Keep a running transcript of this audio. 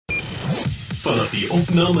Vanaf die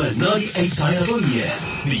opname na die uitsaai ateljee.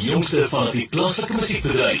 Die jongste van die plaaslike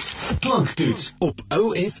musiekbedryf. Klanktoets op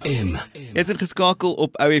OFM. Jy is geskakel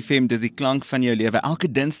op OFM, dis die klank van jou lewe.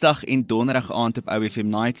 Elke Dinsdag en Donderdag aand op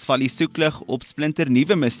OFM Nights val die soeklig op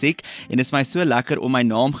splinternuwe musiek en dit is my so lekker om my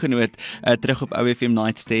naamgenoot terug op OFM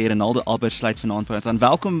Nights te hê. Renaldo Alberts sluit vanaand by ons aan.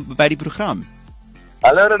 Welkom by die program.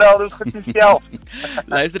 Hallo Renaldo, is goed self.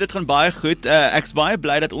 Luister, dit gaan baie goed. Ek's baie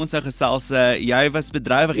bly dat ons nou gesels. Jy was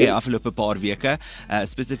bedrywig die afgelope paar weke,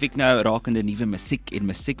 spesifiek nou rakende nuwe musiek en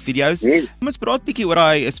musiekvideo's. Kom ons praat bietjie oor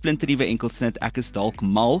daai splinternuwe enkelsnit Is Dalk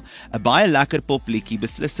Mal, 'n baie lekker popliedjie,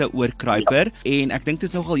 beslisse oorkruiper en ek dink dit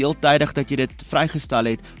is nogal heel tydig dat jy dit vrygestel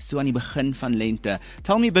het so aan die begin van lente.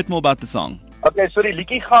 Tell me a bit more about the song. Okay, so die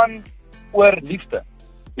liedjie gaan oor liefde.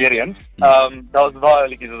 Weer eens. Daar was baie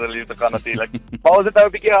liedjies oor liefde gaan natuurlik. Maar ons het nou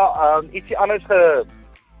 'n bietjie ietsie anders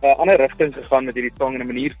ander rigting gegaan met hierdie song en 'n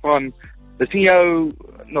manier van dis nie jou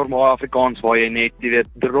normaal Afrikaans waar jy net, jy weet,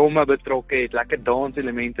 dromme betrokke het, lekker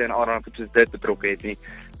danselemente en allerlei goed soos dit betrokke het nie.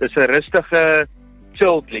 Dis 'n rustige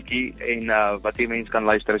chill liedjie en wat jy mens kan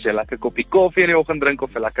luister as jy lekker koppie koffie in die oggend drink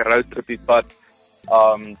of 'n lekker roadtripie pad.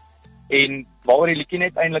 En waaroor die liedjie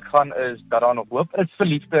net eintlik gaan is dat daar nog hoop is vir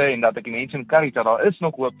liefde en dat ek die mense encourage dat daar is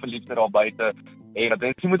nog hoop vir liefde daar buite en dat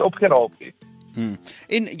mense moet opgeraap wees.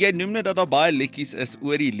 En jy noem net dat daar baie liedjies is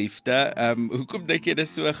oor die liefde. Hoekom dink jy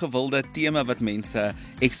dis so 'n gewilde tema wat mense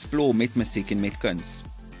explore met musiek en met kuns?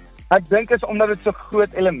 Ek dink is omdat dit so 'n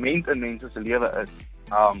groot element in mense se lewe is.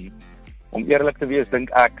 Om eerlik te wees, dink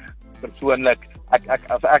ek persoonlik,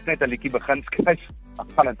 as ek net 'n liedjie begin skryf, dan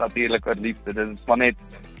gaan dit natuurlik oor liefde. Dit is maar net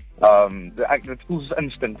dit voel soos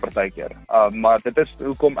instink partykeer. Maar dit is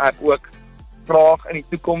hoekom ek ook graag in die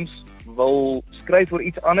toekoms wil skryf oor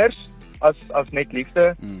iets anders as net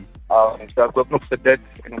liefde. En so ek hoop nog vir dit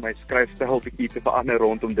en om my skryfstyl bietjie te verander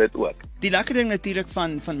rondom dit ook. Die lekker ding natuurlik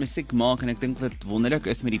van musiek maak en ek dink wat wonderlik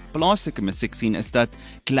is met die plaaslike musiek sien is dat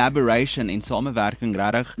collaboration en samewerking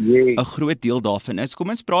regtig 'n groot deel daarvan is. Kom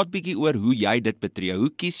ons praat bietjie oor hoe jy dit betree.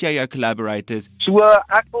 Hoe kies jy jou collaborators? So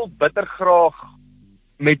ek wil bitter graag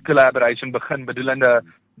met collaboration begin, bedoelende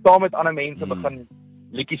saam met ander mense begin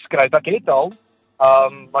liedjies skryf. Ek het al,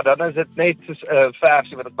 maar dan is dit net soos 'n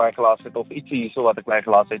versie wat ek bygelas het of ietsie hierso wat ek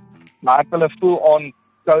bygelas het. Maar ek wil 'n full-on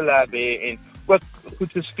collab hê en ook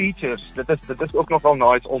goed soos features. Dit is ook nogal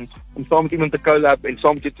nice om saam met iemand te collab en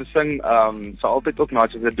saam met jou te sing. So altyd ook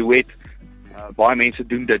nice as 'n duet. Baie mense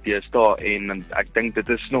doen dit deesdae en ek dink dit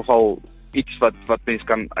is nogal iets wat mense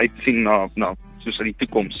kan uitsien na soos in die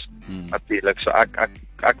toekoms natuurlik. So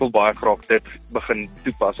ek wil baie graag dit begin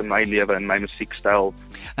toepas in my lewe en my musiekstyl.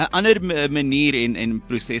 'n Ander manier en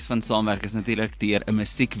proses van saamwerk is natuurlik deur 'n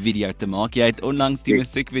musiekvideo te maak. Jy het onlangs die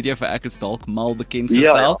musiekvideo vir Is Dalk Mal bekend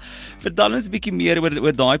gestel. Vertel ons 'n bietjie meer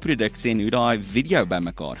oor daai produksie en hoe daai video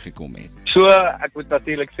bymekaar gekom het. So ek moet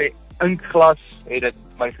natuurlik sê Inkglas het dit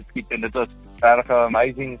my geskiet en dit was regtig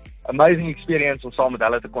 'n amazing experience om saam met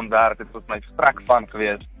hulle te kon werk. Dit was my strek van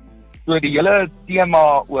geweest. So die hele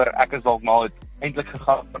tema oor Is Dalk Mal het eintlik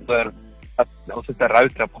gegaan oor ons het 'n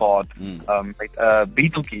roadtrip gehad met 'n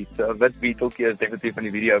beeteltjie. So 'n wit beeteltjie is definitief in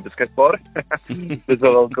die video beskikbaar. Dis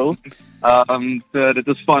wel cool. So dit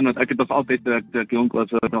was fun want ek het nog altyd ek jonk was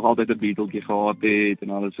nog altyd 'n beeteltjie gehad het en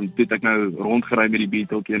alles en toe het ek nou rondgery met die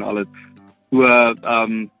beeteltjie en alles. So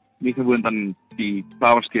nie gewoon dan die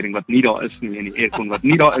power steering wat nie daar is nie en die aircon wat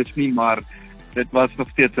nie daar is nie, maar dit was nog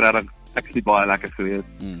steeds regtig actually baie lekker geweest.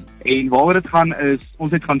 En waaroor dit gaan is,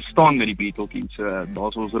 ons het gaan staan met die beeteltjie. So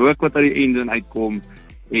daar's ons rook wat uit die engine uitkom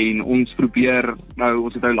en ons probeer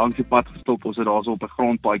ons het nou langs die pad gestop. Ons het daarso op 'n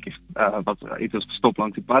grondpaadjie wat het ons gestop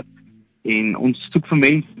langs die pad. En ons soek vir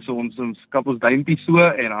mense, so ons kap ons duimpie so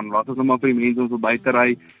en dan wag ons net maar vir die mense om verby te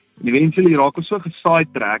ry. En eventually raak ons so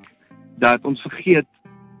gesidetrack dat ons vergeet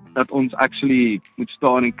dat ons actually moet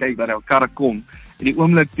staan en kyk waar die karre kom. En die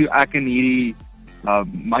oomblik toe ek en hierdie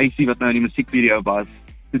meisie wat nou in die musiekvideo was,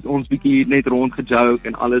 het ons bietjie net rondgejoke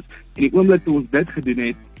en alles. En die oomblik toe ons dit gedoen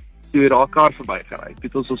het, toe het haar kar verbygery.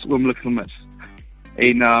 Dit het ons oomblik gemis.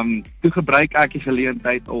 En toe gebruik ek die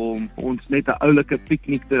geleentheid om ons net 'n oulike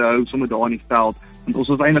piknik te hou sommer daar in die veld. Want ons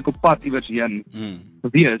was eintlik op pad iewers heen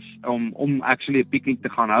gewees om actually 'n piknik te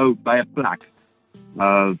gaan hou by 'n plek.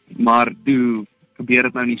 Maar toe gebeur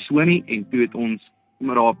dit nou nie so nie en toe het ons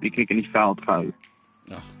sommer daar 'n piknik in die veld gehou.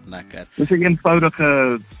 Lekker. Dit is 'n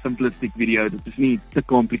eenvoudige, simplistiek video. Dit is nie te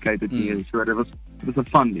complicated nie. So dit was 'n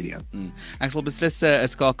fun video. Ek sal beslis 'n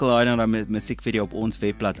skakel aan na die musiekvideo op ons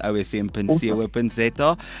webblad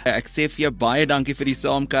ofm.co.za. Ek sê vir jou baie dankie vir die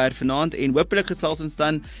saamkuier vanaand en hopelik gesels ons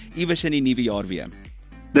dan iewers in die nuwe jaar weer.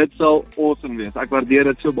 Dit sal awesome wees. Ek waardeer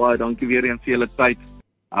dit so baie. Dankie weer eens vir julle tyd.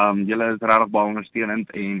 Julle is regtig baie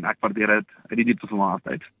ondersteunend en ek waardeer dit uit die diepte van my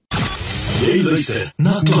hart uit. Jy luister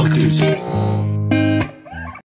na Klanktoets